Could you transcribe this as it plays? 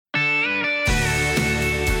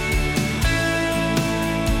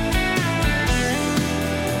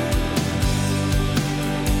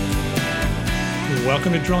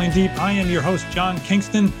Welcome to Drilling Deep. I am your host, John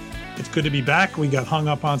Kingston. It's good to be back. We got hung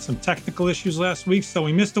up on some technical issues last week, so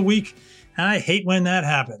we missed a week, and I hate when that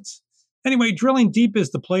happens. Anyway, Drilling Deep is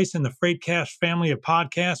the place in the FreightCast family of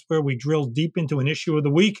podcasts where we drill deep into an issue of the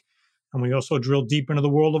week, and we also drill deep into the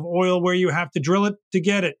world of oil where you have to drill it to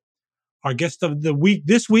get it. Our guest of the week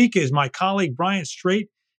this week is my colleague, Brian Straight.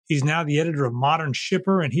 He's now the editor of Modern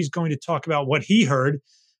Shipper, and he's going to talk about what he heard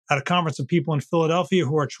at a conference of people in Philadelphia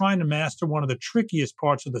who are trying to master one of the trickiest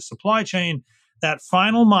parts of the supply chain, that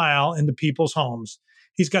final mile into people's homes.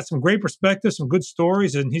 He's got some great perspectives, some good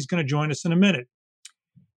stories, and he's going to join us in a minute.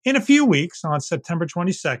 In a few weeks, on September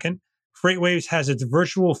 22nd, FreightWaves has its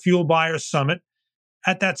virtual Fuel Buyers Summit.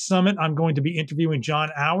 At that summit, I'm going to be interviewing John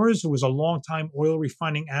Auers, who is a longtime oil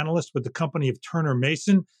refining analyst with the company of Turner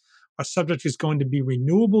Mason. Our subject is going to be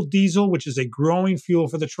renewable diesel, which is a growing fuel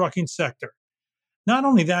for the trucking sector. Not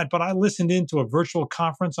only that, but I listened into a virtual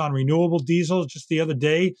conference on renewable diesel just the other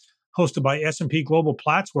day, hosted by S&P Global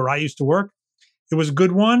Platts, where I used to work. It was a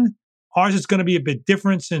good one. Ours is going to be a bit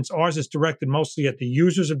different since ours is directed mostly at the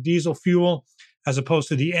users of diesel fuel, as opposed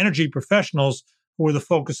to the energy professionals who were the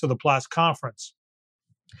focus of the Platts conference.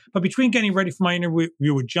 But between getting ready for my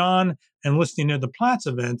interview with John and listening to the Platts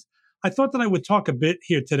event, I thought that I would talk a bit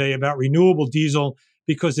here today about renewable diesel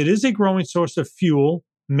because it is a growing source of fuel,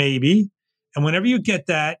 maybe. And whenever you get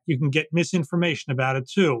that, you can get misinformation about it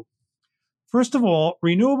too. First of all,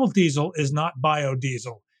 renewable diesel is not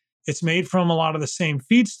biodiesel. It's made from a lot of the same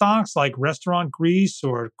feedstocks like restaurant grease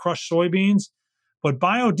or crushed soybeans, but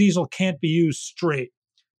biodiesel can't be used straight.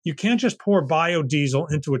 You can't just pour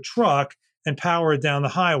biodiesel into a truck and power it down the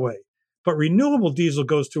highway. But renewable diesel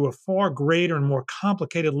goes to a far greater and more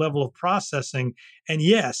complicated level of processing. And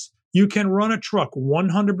yes, you can run a truck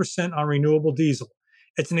 100% on renewable diesel.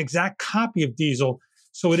 It's an exact copy of diesel,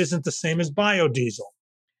 so it isn't the same as biodiesel.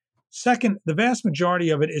 Second, the vast majority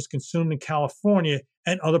of it is consumed in California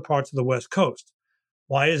and other parts of the West Coast.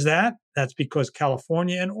 Why is that? That's because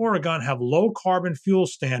California and Oregon have low carbon fuel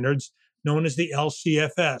standards known as the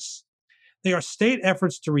LCFS. They are state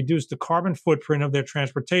efforts to reduce the carbon footprint of their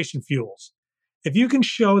transportation fuels. If you can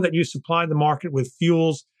show that you supply the market with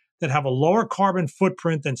fuels that have a lower carbon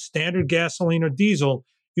footprint than standard gasoline or diesel,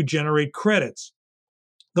 you generate credits.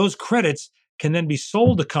 Those credits can then be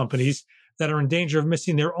sold to companies that are in danger of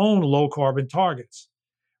missing their own low carbon targets.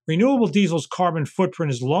 Renewable diesel's carbon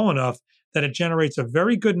footprint is low enough that it generates a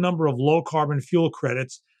very good number of low carbon fuel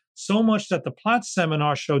credits, so much that the Platts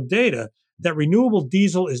seminar showed data that renewable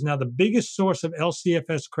diesel is now the biggest source of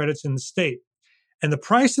LCFS credits in the state. And the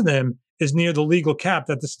price of them is near the legal cap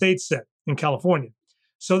that the state set in California.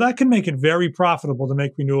 So that can make it very profitable to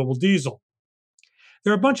make renewable diesel.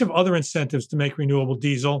 There are a bunch of other incentives to make renewable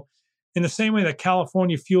diesel. In the same way that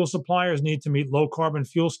California fuel suppliers need to meet low carbon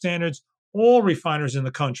fuel standards, all refiners in the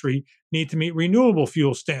country need to meet renewable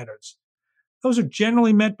fuel standards. Those are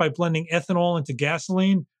generally met by blending ethanol into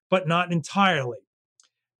gasoline, but not entirely.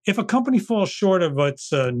 If a company falls short of its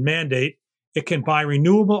mandate, it can buy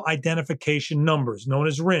renewable identification numbers, known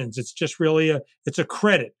as RINs. It's just really it's a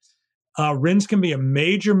credit. RINs can be a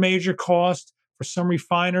major cost for some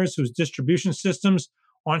refiners whose distribution systems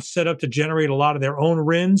aren't set up to generate a lot of their own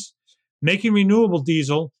RINs. Making renewable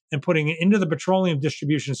diesel and putting it into the petroleum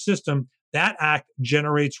distribution system, that act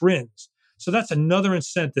generates RINs. So that's another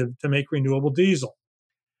incentive to make renewable diesel.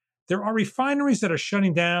 There are refineries that are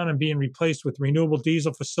shutting down and being replaced with renewable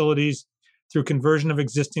diesel facilities through conversion of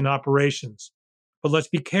existing operations. But let's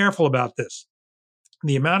be careful about this.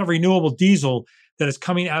 The amount of renewable diesel that is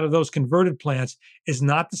coming out of those converted plants is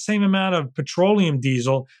not the same amount of petroleum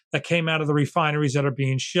diesel that came out of the refineries that are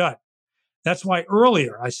being shut. That's why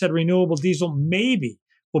earlier I said renewable diesel maybe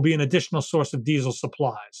will be an additional source of diesel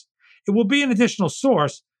supplies. It will be an additional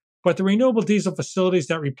source, but the renewable diesel facilities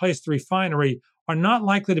that replace the refinery are not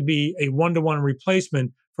likely to be a one-to-one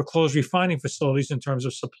replacement for closed refining facilities in terms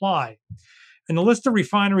of supply. And the list of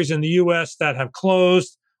refineries in the U.S. that have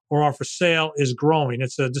closed or are for sale is growing.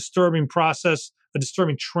 It's a disturbing process, a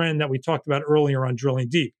disturbing trend that we talked about earlier on Drilling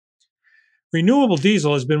Deep. Renewable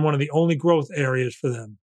diesel has been one of the only growth areas for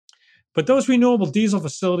them. But those renewable diesel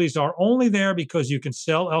facilities are only there because you can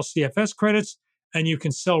sell LCFS credits and you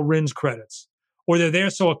can sell RINs credits. Or they're there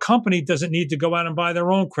so a company doesn't need to go out and buy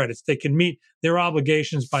their own credits. They can meet their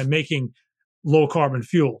obligations by making low carbon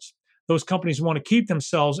fuels. Those companies want to keep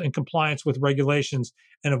themselves in compliance with regulations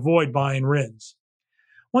and avoid buying RINs.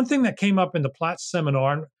 One thing that came up in the Platts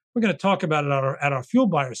seminar, and we're going to talk about it at our Fuel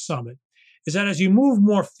Buyers Summit, is that as you move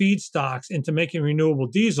more feedstocks into making renewable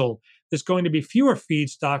diesel, there's going to be fewer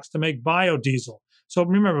feedstocks to make biodiesel. So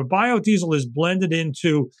remember, biodiesel is blended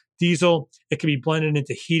into diesel. It can be blended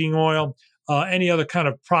into heating oil. any other kind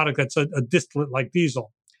of product that's a distillate like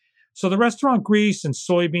diesel. So the restaurant grease and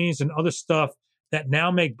soybeans and other stuff that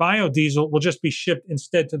now make biodiesel will just be shipped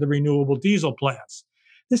instead to the renewable diesel plants.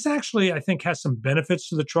 This actually, I think, has some benefits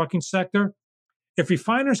to the trucking sector. If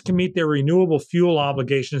refiners can meet their renewable fuel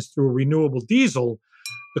obligations through renewable diesel,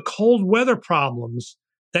 the cold weather problems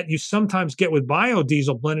that you sometimes get with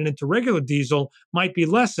biodiesel blended into regular diesel might be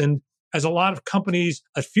lessened, as a lot of companies,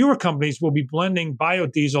 fewer companies will be blending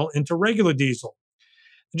biodiesel into regular diesel.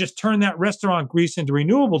 And just turn that restaurant grease into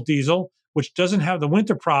renewable diesel, which doesn't have the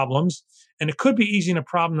winter problems, and it could be easing a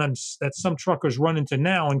problem that some truckers run into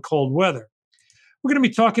now in cold weather. We're going to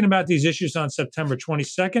be talking about these issues on September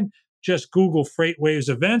 22nd. Just Google FreightWaves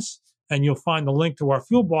events, and you'll find the link to our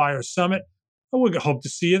Fuel Buyers Summit. And we hope to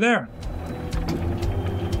see you there.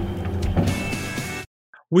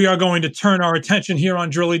 We are going to turn our attention here on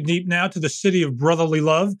Drilling Deep now to the city of brotherly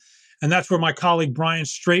love, and that's where my colleague Brian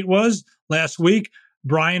Straight was last week.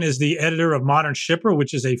 Brian is the editor of Modern Shipper,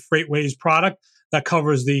 which is a FreightWaves product that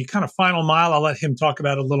covers the kind of final mile. I'll let him talk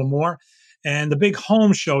about it a little more. And the big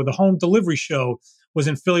home show, the home delivery show, was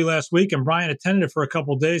in Philly last week, and Brian attended it for a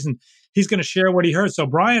couple of days, and he's going to share what he heard. So,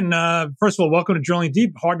 Brian, first of all, welcome to Drilling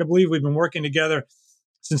Deep. Hard to believe we've been working together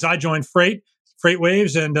since I joined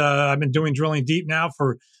FreightWaves, and I've been doing Drilling Deep now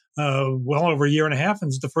for well over a year and a half, and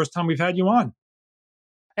it's the first time we've had you on.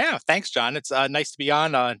 Yeah, thanks, John. It's nice to be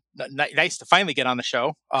on. Nice to finally get on the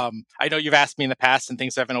show. I know you've asked me in the past, and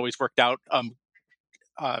things haven't always worked out.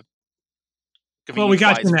 Well, we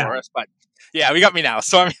got you now. For us, but yeah, we got me now.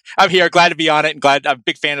 So I'm here, glad to be on it, and I'm a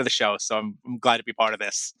big fan of the show. So I'm glad to be part of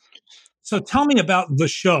this. So tell me about the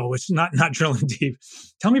show. It's not Drilling Deep.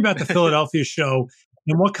 Tell me about the Philadelphia show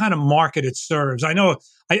and what kind of market it serves. I know.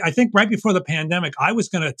 I think right before the pandemic, I was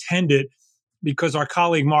going to attend it because our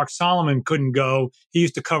colleague Mark Solomon couldn't go. He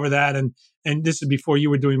used to cover that, and this is before you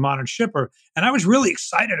were doing Modern Shipper. And I was really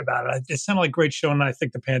excited about it. It sounded like a great show, and I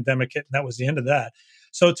think the pandemic hit, and that was the end of that.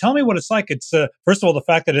 So tell me what it's like. It's first of all, the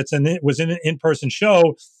fact that it was an in-person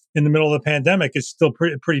show in the middle of the pandemic is still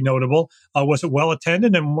pretty notable. Was it well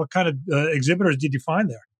attended, and what kind of exhibitors did you find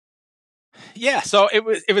there? Yeah, so it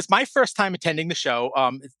was my first time attending the show.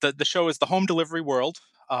 The show is the Home Delivery World.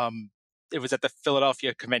 It was at the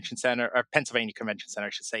Philadelphia Convention Center, or Pennsylvania Convention Center, I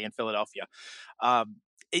should say, in Philadelphia.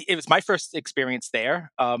 It was my first experience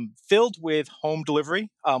there, filled with home delivery,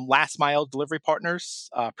 last mile delivery partners,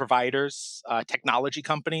 providers, technology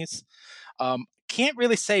companies. Can't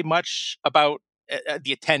really say much about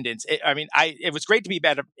the attendance. It was great to be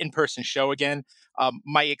at an in-person show again.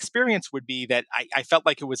 My experience would be that I felt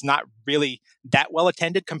like it was not really that well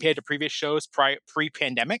attended compared to previous shows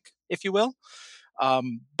pre-pandemic, if you will.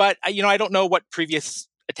 But I don't know what previous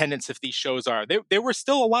attendance of these shows are. There were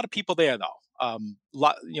still a lot of people there, though. A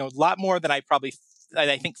lot more than I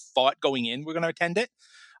think thought going in we're going to attend it.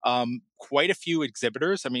 Quite a few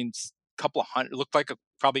exhibitors. I mean, a couple of hundred. It looked like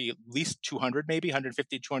probably at least 200, maybe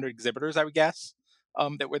 150, 200 exhibitors, I would guess,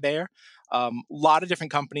 that were there. A lot of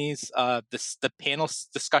different companies. The panel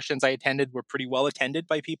discussions I attended were pretty well attended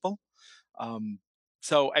by people.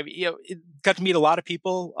 So it got to meet a lot of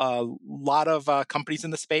people, a lot of companies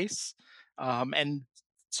in the space, and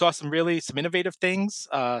saw some innovative things,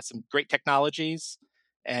 some great technologies,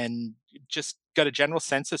 and just got a general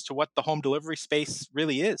sense as to what the home delivery space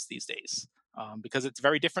really is these days, because it's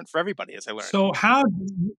very different for everybody, as I learned. So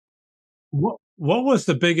what was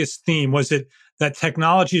the biggest theme? Was it that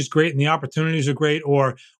technology is great and the opportunities are great,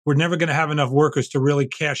 or we're never going to have enough workers to really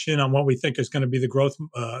cash in on what we think is going to be the growth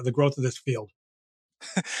of this field?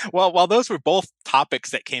 Well, while those were both topics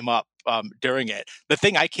that came up during it, the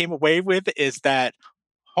thing I came away with is that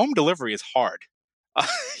home delivery is hard.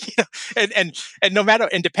 And no matter,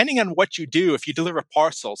 and depending on what you do, if you deliver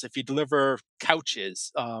parcels, if you deliver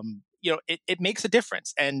couches, it makes a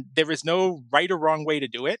difference. And there is no right or wrong way to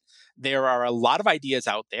do it. There are a lot of ideas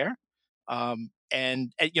out there.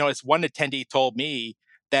 As one attendee told me,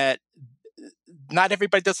 that not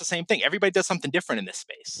everybody does the same thing. Everybody does something different in this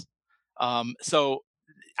space. So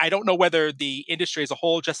I don't know whether the industry as a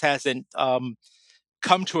whole just hasn't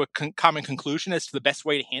come to a common conclusion as to the best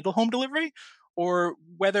way to handle home delivery, or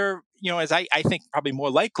whether, as I think probably more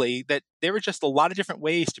likely, that there are just a lot of different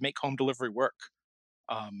ways to make home delivery work.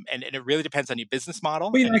 And it really depends on your business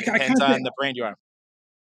model. Well, and it depends on the brand you are.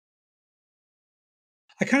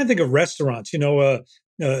 I kind of think of restaurants, not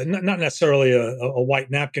necessarily a white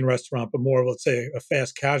napkin restaurant, but more, let's say, a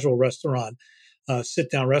fast casual restaurant,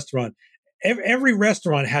 sit-down restaurant. Every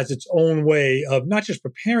restaurant has its own way of not just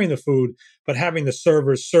preparing the food, but having the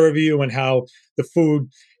servers serve you, and how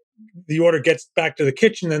the order gets back to the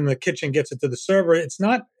kitchen, and the kitchen gets it to the server. It's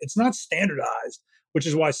not standardized. which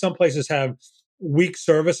is why some places have weak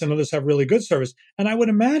service and others have really good service. And I would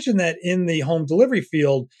imagine that in the home delivery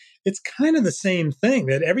field, it's kind of the same thing,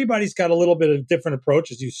 that everybody's got a little bit of different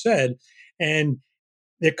approach, as you said. And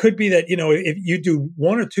it could be that, if you do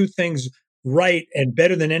one or two things right and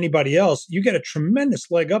better than anybody else, you get a tremendous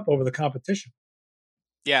leg up over the competition.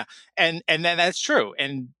 Yeah, and then that's true.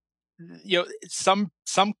 And some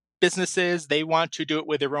businesses, they want to do it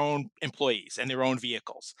with their own employees and their own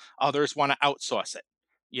vehicles. Others want to outsource it,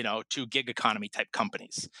 to gig economy type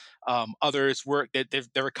companies. Others work that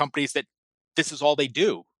there are companies that this is all they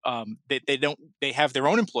do. They have their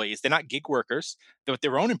own employees. They're not gig workers. They're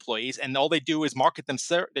their own employees, and all they do is market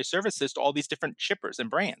their services to all these different shippers and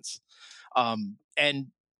brands. And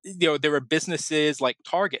there are businesses like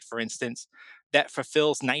Target, for instance, that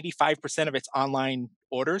fulfills 95% of its online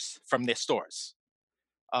orders from their stores.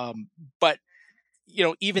 But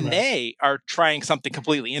even Right. they are trying something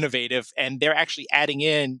completely innovative, and they're actually adding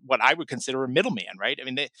in what I would consider a middleman, right? I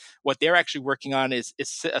mean, what they're actually working on is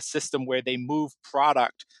a system where they move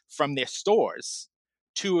product from their stores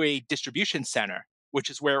to a distribution center, which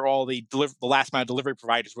is where all the last mile delivery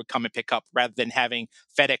providers would come and pick up, rather than having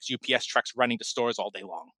FedEx, UPS trucks running to stores all day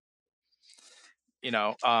long. You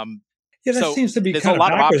know, um, Yeah, that so seems to be there's a kind of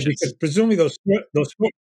lot of backwards, options. because presumably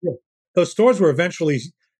yeah, those stores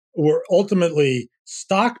were ultimately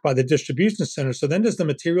stocked by the distribution center. So then does the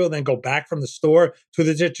material then go back from the store to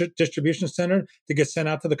the distribution center to get sent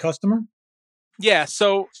out to the customer? Yeah,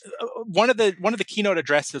 so one of the keynote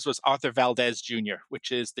addresses was Arthur Valdez Jr.,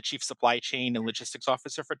 which is the chief supply chain and logistics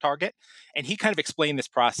officer for Target, and he kind of explained this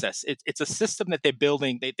process. It's a system that they're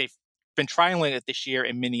building. They've been trialing it this year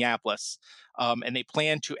in Minneapolis, and they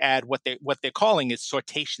plan to add what they're calling is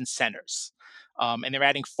sortation centers, and they're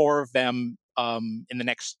adding 4 of them in the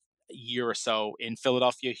next year or so in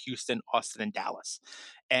Philadelphia, Houston, Austin, and Dallas.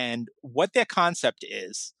 And what their concept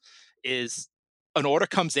is an order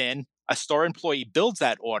comes in, a store employee builds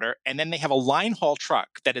that order, and then they have a line haul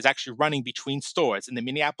truck that is actually running between stores. In the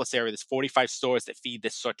Minneapolis area, there's 45 stores that feed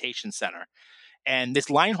this sortation center. And this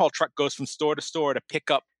line haul truck goes from store to store to pick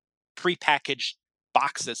up prepackaged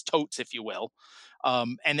boxes, totes, if you will,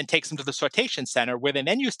 and then takes them to the sortation center, where they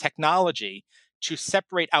then use technology to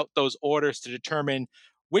separate out those orders to determine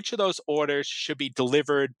which of those orders should be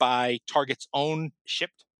delivered by Target's own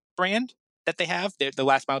shipped brand that they have, the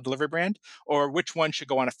last mile delivery brand, or which one should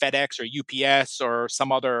go on a FedEx or UPS or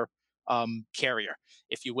some other carrier,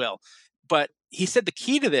 if you will. But he said the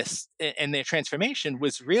key to this and their transformation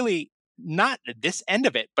was really not this end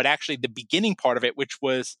of it, but actually the beginning part of it, which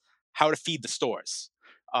was how to feed the stores.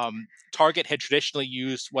 Target had traditionally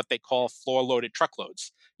used what they call floor-loaded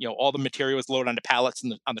truckloads. All the material was loaded onto pallets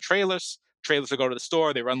on the trailers. Trailers would go to the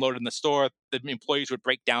store. They were unloaded in the store. The employees would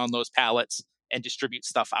break down those pallets and distribute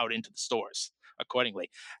stuff out into the stores accordingly.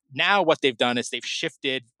 Now, what they've done is they've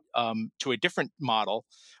shifted to a different model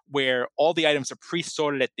where all the items are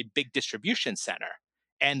pre-sorted at the big distribution center,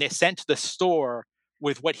 and they're sent to the store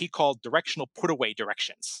with what he called directional put-away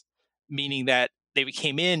directions, meaning that they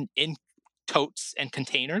came in totes and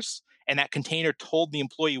containers, and that container told the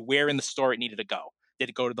employee where in the store it needed to go. Did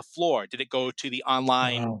it go to the floor? Did it go to the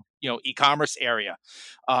online, Wow. e-commerce area?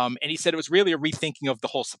 And he said it was really a rethinking of the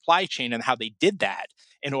whole supply chain and how they did that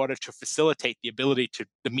in order to facilitate the ability to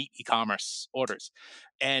meet e-commerce orders.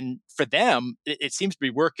 And for them, it seems to be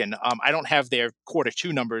working. I don't have their quarter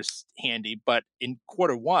 2 numbers handy, but in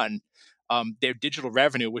quarter 1, their digital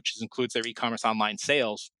revenue, which includes their e-commerce online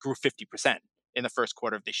sales, grew 50% in the first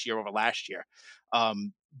quarter of this year over last year.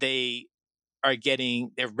 They are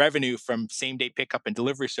getting their revenue from same day pickup and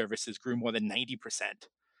delivery services grew more than 90%.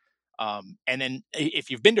 And then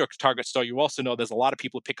if you've been to a Target store, you also know there's a lot of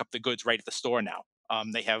people who pick up the goods right at the store now.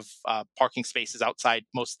 They have parking spaces outside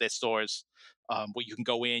most of their stores, where you can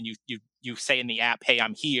go in, you say in the app, "Hey,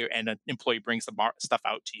 I'm here," and an employee brings the stuff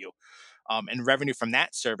out to you. And revenue from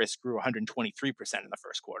that service grew 123% in the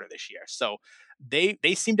first quarter this year. So they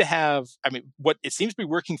seem to have, I mean, what it seems to be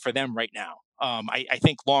working for them right now. I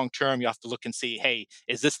think long term you have to look and see, hey,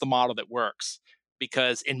 is this the model that works?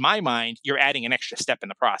 Because in my mind, you're adding an extra step in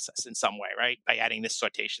the process in some way, right? By adding this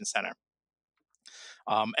sortation center.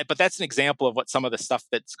 But that's an example of what some of the stuff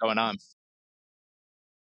that's going on.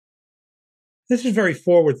 This is very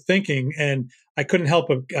forward thinking, and I can't help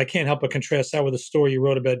but contrast that with a story you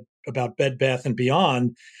wrote about Bed Bath and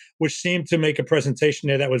Beyond, which seemed to make a presentation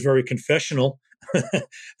there that was very confessional.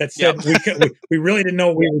 That Yep. said, we really didn't know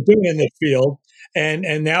what we were doing in this field,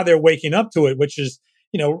 and now they're waking up to it, which is,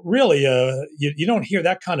 really, you don't hear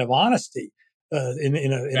that kind of honesty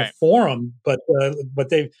in a Right. forum, but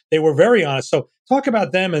they were very honest. So talk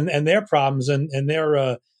about them and their problems and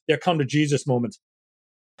their come to Jesus moment.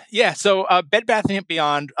 Yeah, so Bed Bath and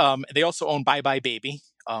Beyond, they also own Bye Bye Baby.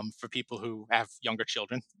 For people who have younger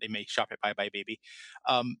children, they may shop at Bye Bye Baby.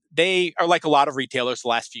 They are like a lot of retailers the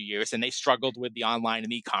last few years, and they struggled with the online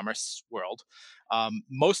and e-commerce world.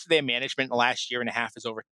 Most of their management in the last year and a half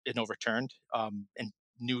been overturned, and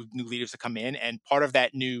new leaders have come in. And part of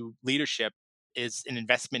that new leadership is an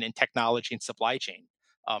investment in technology and supply chain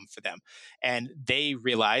for them. And they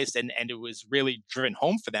realized, and it was really driven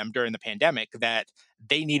home for them during the pandemic, that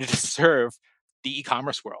they needed to serve the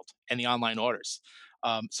e-commerce world and the online orders.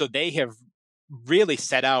 So they have really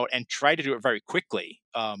set out and tried to do it very quickly,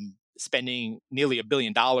 spending nearly $1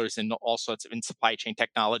 billion in all sorts of in supply chain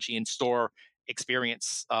technology and store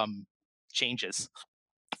experience changes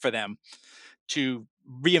for them to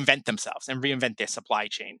reinvent themselves and reinvent their supply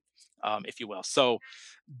chain, if you will. So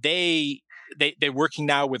they they're working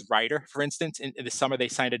now with Ryder, for instance. In the summer, they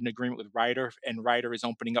signed an agreement with Ryder, and Ryder is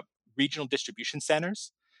opening up regional distribution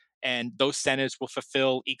centers, and those centers will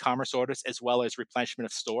fulfill e-commerce orders as well as replenishment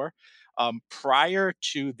of store. Prior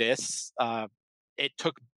to this, it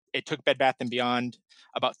took it took Bed Bath and Beyond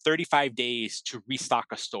about 35 days to restock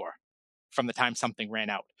a store from the time something ran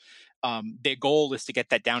out. Their goal is to get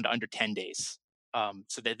that down to under 10 days.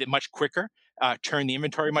 So that they're much quicker, turn the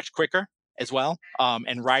inventory much quicker as well.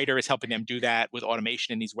 And Ryder is helping them do that with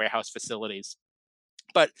automation in these warehouse facilities.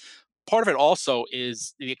 But part of it also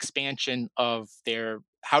is the expansion of their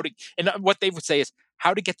how to, and what they would say is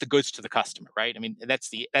how to get the goods to the customer, right? I mean, that's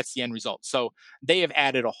the end result. So they have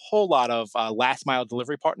added a whole lot of last mile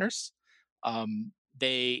delivery partners.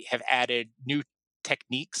 They have added new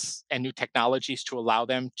techniques and new technologies to allow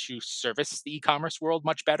them to service the e-commerce world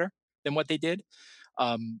much better than what they did.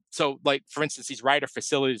 So, like for instance, these Ryder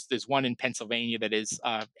facilities, there's one in Pennsylvania that is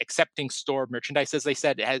accepting store merchandise. As they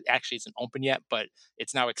said, actually isn't open yet, but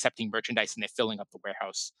it's now accepting merchandise and they're filling up the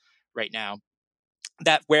warehouse right now.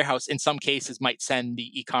 That warehouse, in some cases, might send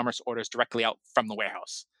the e-commerce orders directly out from the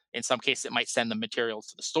warehouse. In some cases, it might send the materials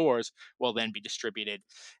to the stores, will then be distributed.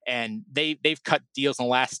 And they've cut deals in the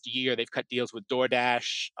last year. They've cut deals with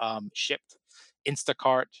DoorDash, Shipt,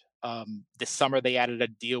 Instacart. This summer, they added a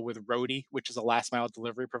deal with Roadie, which is a last mile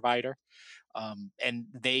delivery provider, and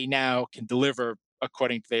they now can deliver,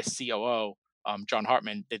 according to their COO, John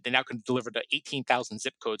Hartman, they now can deliver to 18,000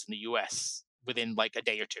 zip codes in the U.S. within like a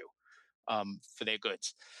day or two for their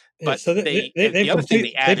goods. Yeah, But so the other thing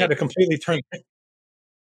they they've had added, to completely turn.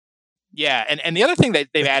 yeah, and the other thing that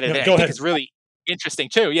they've added that I Go think ahead. is really interesting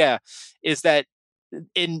too, yeah, is that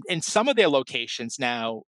in some of their locations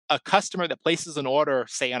now, a customer that places an order,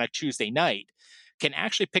 say on a Tuesday night, can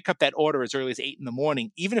actually pick up that order as early as 8 in the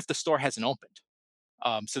morning, even if the store hasn't opened.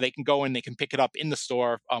 So they can go in, they can pick it up in the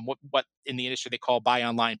store. What in the industry they call buy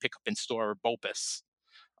online, pick up in store, BOPIS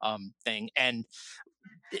thing. And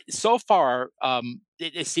so far,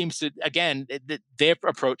 it seems to again their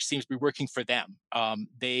approach seems to be working for them.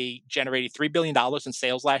 They generated $3 billion in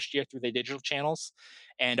sales last year through their digital channels,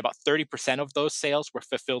 and about 30% of those sales were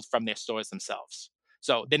fulfilled from their stores themselves.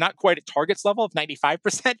 So they're not quite at Target's level of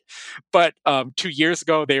 95%, but 2 years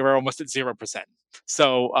ago they were almost at 0%.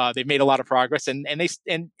 So they've made a lot of progress, and this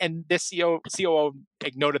COO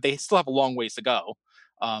noted they still have a long ways to go,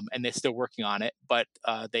 and they're still working on it, but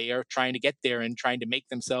they are trying to get there and trying to make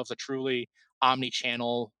themselves a truly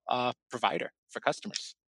omni-channel provider for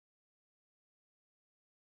customers.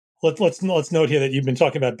 Let's note here that you've been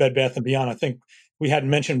talking about Bed Bath and Beyond. I think we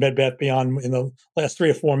hadn't mentioned Bed Bath Beyond in the last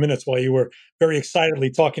 3 or 4 minutes while you were very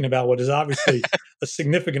excitedly talking about what is obviously a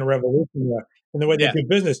significant revolution there in the way they Yeah, do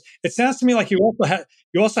business. It sounds to me like you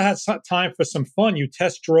also had some time for some fun. You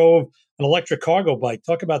test drove an electric cargo bike.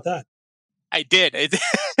 Talk about that. I did.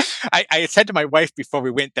 I had said to my wife before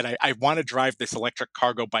we went that I want to drive this electric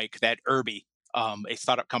cargo bike that Irby, a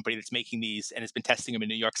startup company that's making these and has been testing them in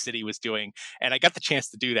New York City, was doing, and I got the chance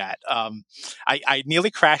to do that. I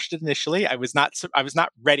nearly crashed it initially. I was not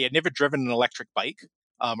ready. I'd never driven an electric bike,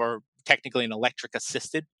 or technically an electric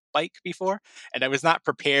assisted bike before, and I was not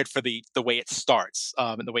prepared for the way it starts,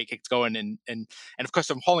 and the way it gets going, and of course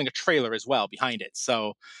I'm hauling a trailer as well behind it.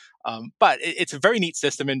 So but it's a very neat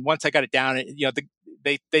system. And once I got it down,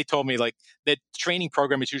 they told me like the training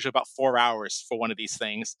program is usually about 4 hours for one of these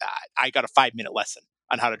things. I got a 5 minute lesson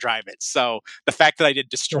on how to drive it. So the fact that I did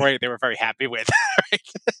destroy it, they were very happy with. Right?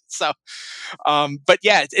 So, but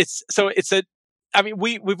yeah, it's a. I mean,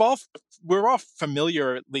 we're all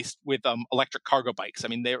familiar at least with electric cargo bikes. I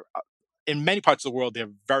mean, they're in many parts of the world,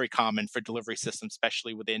 they're very common for delivery systems,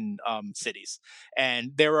 especially within cities.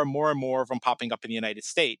 And there are more and more of them popping up in the United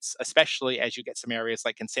States, especially as you get some areas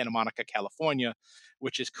like in Santa Monica, California,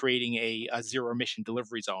 which is creating a zero emission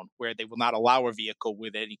delivery zone where they will not allow a vehicle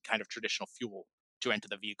with any kind of traditional fuel to enter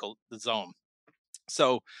the vehicle, the zone.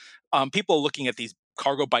 So people are looking at these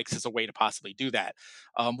cargo bikes as a way to possibly do that.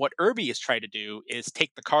 What Irby is trying to do is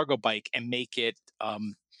take the cargo bike and make it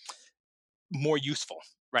more useful,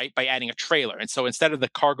 right? By adding a trailer. And so instead of the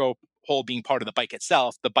cargo hold being part of the bike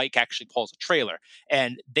itself, the bike actually pulls a trailer.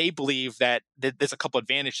 And they believe that there's a couple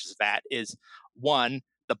advantages of that. Is one,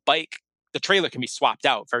 the trailer can be swapped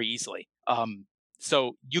out very easily.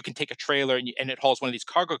 So you can take a trailer and it hauls one of these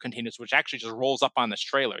cargo containers, which actually just rolls up on this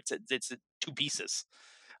trailer. It's two pieces,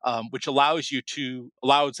 which allows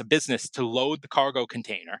a business to load the cargo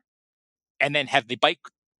container and then have the bike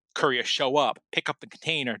courier show up, pick up the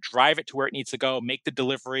container, drive it to where it needs to go, make the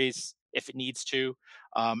deliveries if it needs to.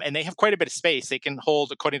 And they have quite a bit of space. They can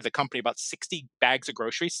hold, according to the company, about 60 bags of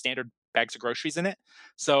groceries, standard bags of groceries in it.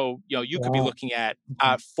 So, you could be Wow. looking at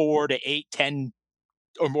 4 to 8, 10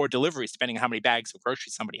 or more deliveries, depending on how many bags of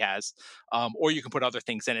groceries somebody has. Or you can put other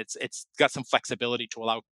things in it. It's got some flexibility to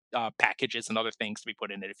allow packages and other things to be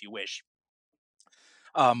put in it if you wish.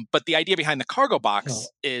 But the idea behind the cargo So, box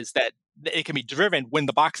is that it can be driven when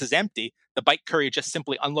the box is empty. The bike courier just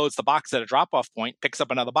simply unloads the box at a drop-off point, picks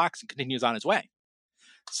up another box, and continues on his way.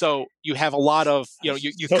 So you have a lot of, so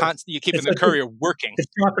you're keeping it's the courier working.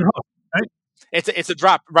 it's drop and hook, right? It's a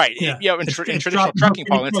drop, right? Yeah. In It's traditional drop and hook trucking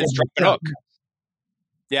parlance, it's drop and yeah, hook.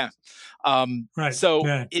 Yeah. right. So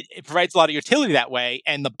Yeah. it provides a lot of utility that way.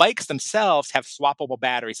 And the bikes themselves have swappable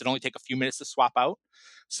batteries that only take a few minutes to swap out.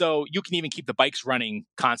 So you can even keep the bikes running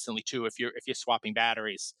constantly too if you're swapping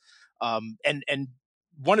batteries. And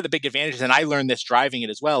one of the big advantages, and I learned this driving it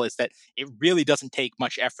as well, is that it really doesn't take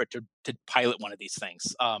much effort to pilot one of these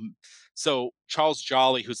things. So Charles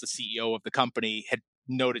Jolly, who's the CEO of the company, had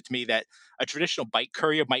noted to me that a traditional bike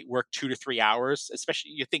courier might work 2 to 3 hours,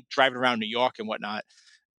 especially you think driving around New York and whatnot.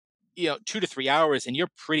 2 to 3 hours and you're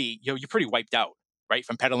pretty wiped out, right,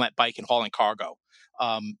 from pedaling that bike and hauling cargo.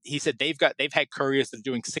 He said they've had couriers that are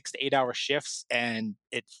doing 6 to 8 hour shifts and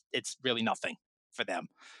it's really nothing for them.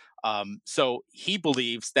 So he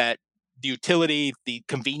believes that the utility, the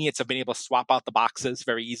convenience of being able to swap out the boxes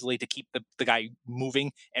very easily to keep the guy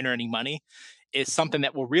moving and earning money is something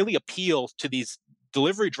that will really appeal to these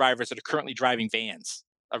delivery drivers that are currently driving vans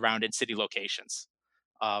around in city locations.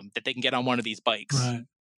 That they can get on one of these bikes Right.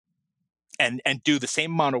 and do the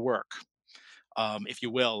same amount of work, if you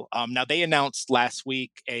will. Now they announced last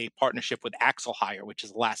week a partnership with Axle Hire, which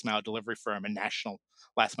is a last mile delivery firm, a national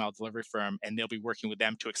last mile delivery firm, and they'll be working with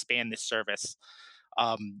them to expand this service.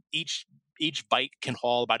 Each bike can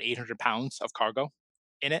haul about 800 pounds of cargo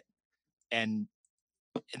in it, and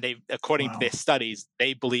they, according to their Wow. studies,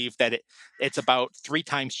 they believe that it's about 3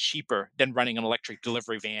 times cheaper than running an electric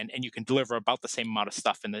delivery van, and you can deliver about the same amount of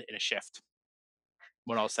stuff in a shift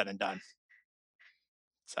when all said and done.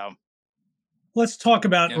 So Let's talk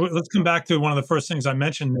about. yeah. Let's come back to one of the first things I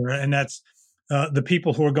mentioned there, and that's the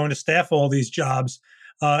people who are going to staff all these jobs.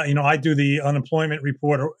 I do the unemployment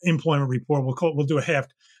report or employment report. We'll do a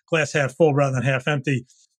glass half full rather than half empty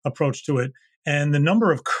approach to it. And the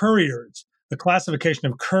number of couriers, the classification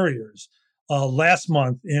of couriers, last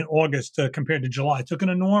month in August compared to July took an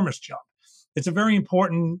enormous jump. It's a very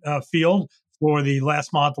important field for the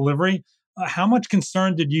last mile delivery. How much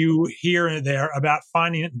concern did you hear there about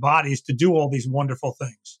finding bodies to do all these wonderful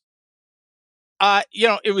things?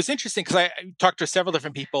 It was interesting because I talked to several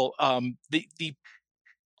different people.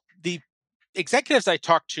 The executives I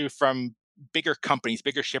talked to from bigger companies,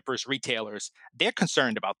 bigger shippers, retailers, they're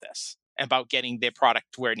concerned about this, about getting their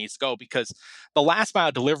product where it needs to go, because the last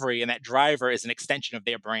mile delivery and that driver is an extension of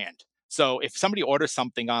their brand. So if somebody orders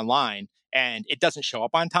something online and it doesn't show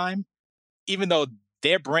up on time, even though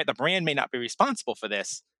the brand may not be responsible for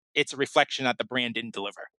this, it's a reflection that the brand didn't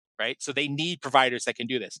deliver, right? So they need providers that can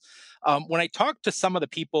do this. When I talk to some of the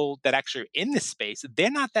people that actually are in this space,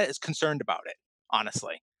 they're not that as concerned about it,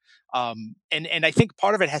 honestly. And I think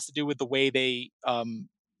part of it has to do with the way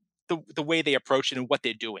the way they approach it and what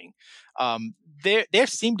they're doing. There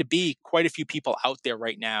seem to be quite a few people out there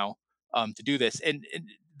right now to do this, and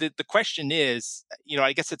the question is,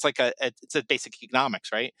 I guess it's like it's a basic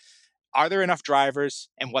economics, right? Are there enough drivers,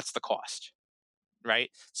 and what's the cost,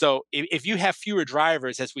 right? So if you have fewer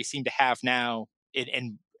drivers, as we seem to have now,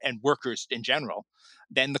 and workers in general,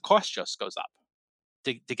 then the cost just goes up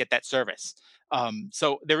to get that service.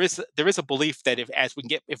 So there is a belief that if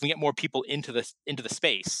we get more people into the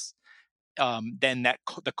space, then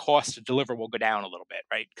the cost to deliver will go down a little bit,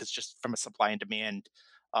 right? Because just from a supply and demand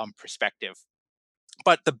perspective.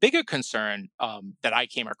 But the bigger concern that I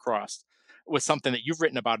came across was something that you've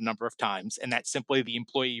written about a number of times, and that's simply the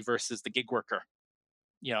employee versus the gig worker,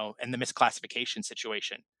 and the misclassification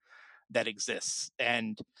situation that exists.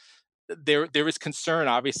 And there is concern,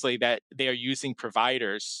 obviously, that they are using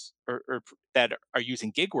providers or that are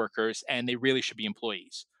using gig workers, and they really should be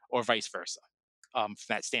employees, or vice versa, from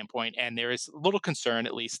that standpoint. And there is a little concern,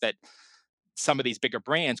 at least, that some of these bigger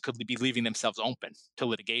brands could be leaving themselves open to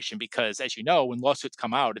litigation, because, as you know, when lawsuits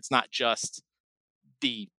come out, it's not just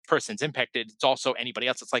the person's impacted, it's also anybody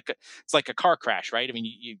else. It's like a car crash, right? I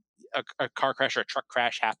mean, a car crash or a truck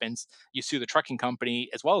crash happens, you sue the trucking company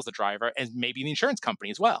as well as the driver, and maybe the insurance company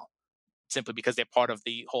as well, simply because they're part of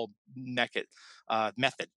the whole method.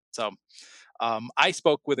 So I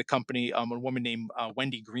spoke with a woman named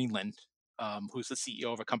Wendy Greenland, who's the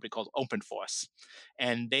CEO of a company called OpenForce,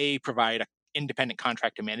 and they provide an independent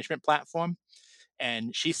contractor management platform.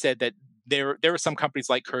 And she said that there are some companies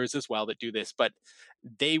like hers as well that do this, but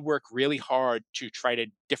they work really hard to try to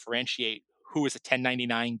differentiate who is a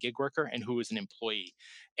 1099 gig worker and who is an employee,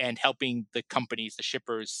 and helping the companies, the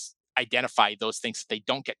shippers, identify those things so they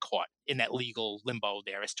don't get caught in that legal limbo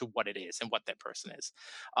there as to what it is and what that person is.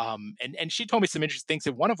 And she told me some interesting things,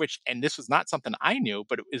 and one of which, and this was not something I knew,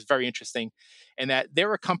 but it was very interesting, in that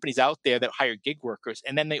there are companies out there that hire gig workers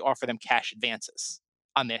and then they offer them cash advances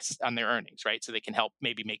on their earnings, right? So they can help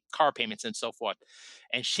maybe make car payments and so forth.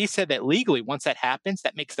 And she said that legally, once that happens,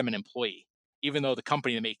 that makes them an employee, even though the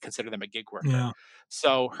company may consider them a gig worker. Yeah.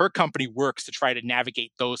 So her company works to try to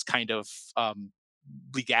navigate those kind of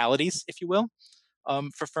legalities, if you will,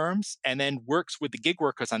 for firms, and then works with the gig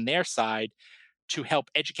workers on their side to help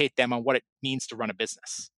educate them on what it means to run a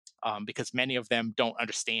business. Because many of them don't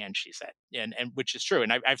understand, she said, and which is true.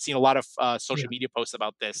 And I've seen a lot of social media posts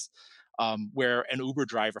about this, where an Uber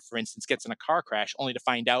driver, for instance, gets in a car crash only to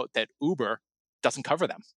find out that Uber doesn't cover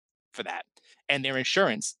them for that, and their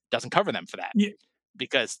insurance doesn't cover them for that,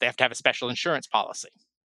 because they have to have a special insurance policy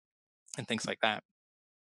and things like that.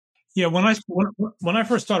 Yeah, when I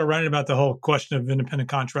first started writing about the whole question of independent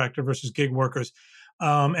contractor versus gig workers,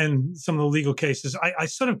 and some of the legal cases, I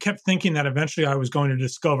sort of kept thinking that eventually I was going to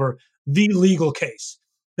discover the legal case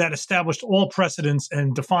that established all precedents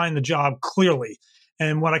and defined the job clearly.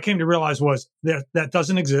 And what I came to realize was that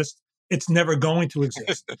doesn't exist. It's never going to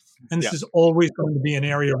exist. And this is always going to be an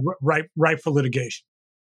area ripe for litigation.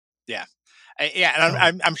 Yeah.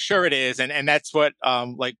 And I'm sure it is. And that's what,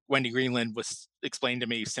 like Wendy Greenland was explained to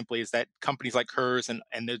me simply, is that companies like hers, and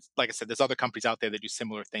there's, like I said, there's other companies out there that do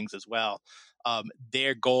similar things as well.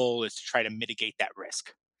 Their goal is to try to mitigate that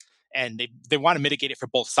risk. And they want to mitigate it for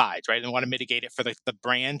both sides, right? They want to mitigate it for the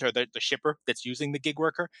brand or the shipper that's using the gig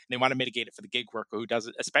worker. And they want to mitigate it for the gig worker who does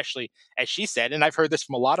it, especially, as she said, and I've heard this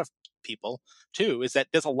from a lot of people too, is that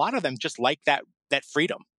there's a lot of them just like that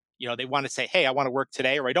freedom. You know, they want to say, hey, I want to work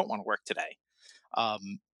today, or I don't want to work today.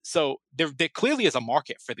 So there clearly is a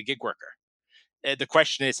market for the gig worker. The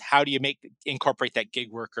question is, how do you incorporate that gig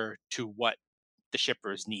worker to what the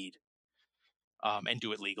shippers need, and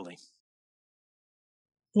do it legally?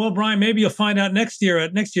 Well, Brian, maybe you'll find out next year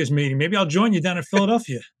at next year's meeting. Maybe I'll join you down in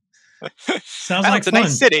Philadelphia. Sounds like it's fun. A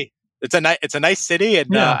nice city. It's a nice city,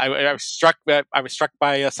 and I was struck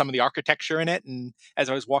by some of the architecture in it, and as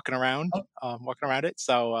I was walking around it.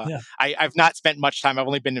 So I've not spent much time. I've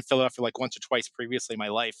only been in Philadelphia like once or twice previously in my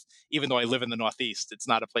life, even though I live in the Northeast. It's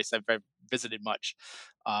not a place I've visited much.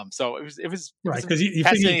 So it was right, because you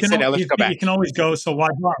can always go. So why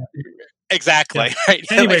not? Exactly. Yeah. Right.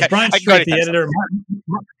 Anyway, Brian Strait, the editor.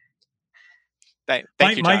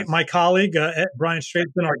 Thank you, John. My colleague, Brian Strait,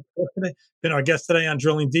 been our guest today on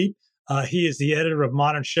Drilling Deep. He is the editor of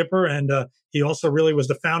Modern Shipper, and he also really was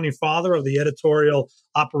the founding father of the editorial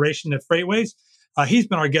operation at FreightWaves. He's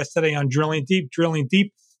been our guest today on Drilling Deep. Drilling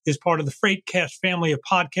Deep is part of the FreightCast family of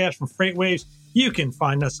podcasts from FreightWaves. You can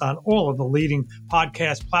find us on all of the leading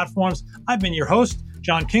podcast platforms. I've been your host,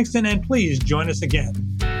 John Kingston, and please join us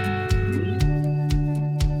again.